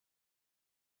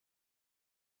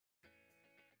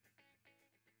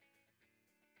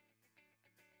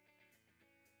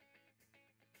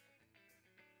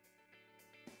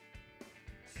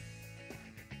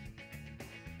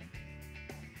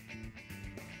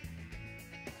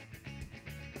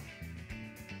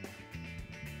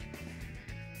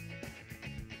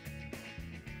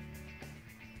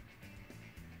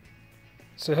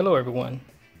So hello everyone,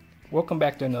 welcome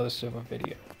back to another silver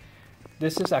video.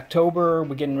 This is October,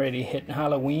 we're getting ready to hit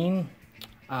Halloween.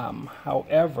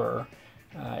 However,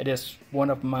 it is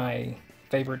one of my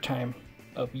favorite time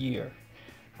of year.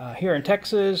 Here in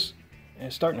Texas,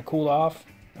 it's starting to cool off,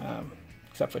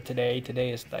 except for today.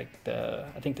 Today is like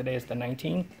I think today is the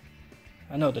 19th.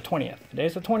 No, the 20th. Today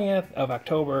is the 20th of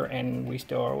October and we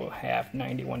still will have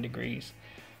 91 degrees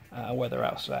weather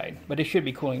outside. But it should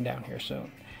be cooling down here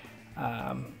soon.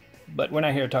 But we're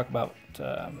not here to talk about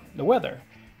the weather.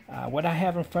 What I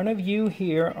have in front of you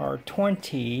here are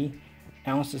 20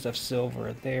 ounces of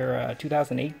silver. They're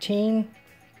 2018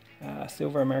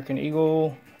 silver American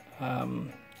Eagle.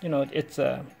 You know, it's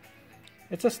a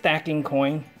stacking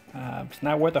coin. It's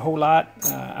not worth a whole lot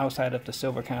outside of the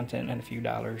silver content and a few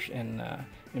dollars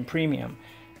in premium.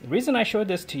 The reason I showed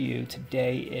this to you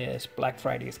today is Black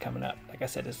Friday is coming up. Like I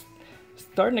said, it's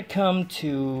starting to come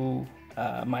to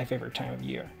my favorite time of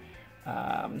year.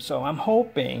 So I'm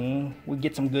hoping we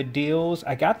get some good deals.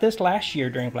 I got this last year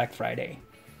during Black Friday.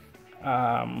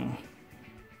 I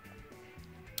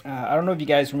don't know if you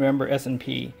guys remember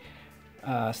S&P,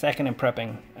 Stacking and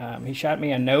Prepping. He shot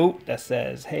me a note that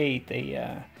says,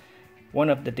 hey, one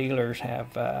of the dealers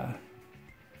have a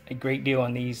great deal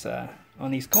on these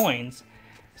coins.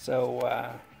 So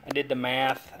I did the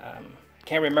math.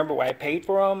 Can't remember what I paid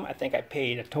for them. I think I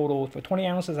paid a total for 20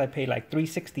 ounces. I paid like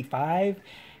 $365,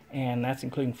 and that's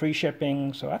including free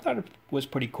shipping. So I thought it was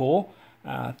pretty cool.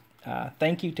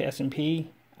 Thank you to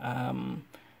S&P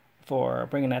for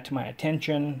bringing that to my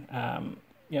attention.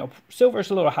 You know, silver's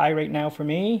a little high right now for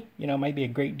me. You know, it might be a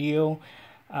great deal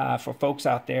for folks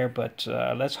out there, but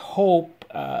let's hope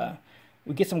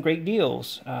we get some great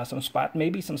deals,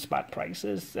 maybe some spot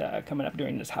prices coming up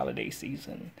during this holiday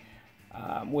season.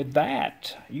 With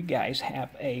that, you guys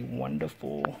have a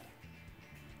wonderful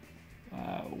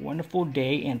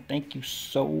day, and thank you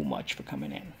so much for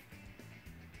coming in.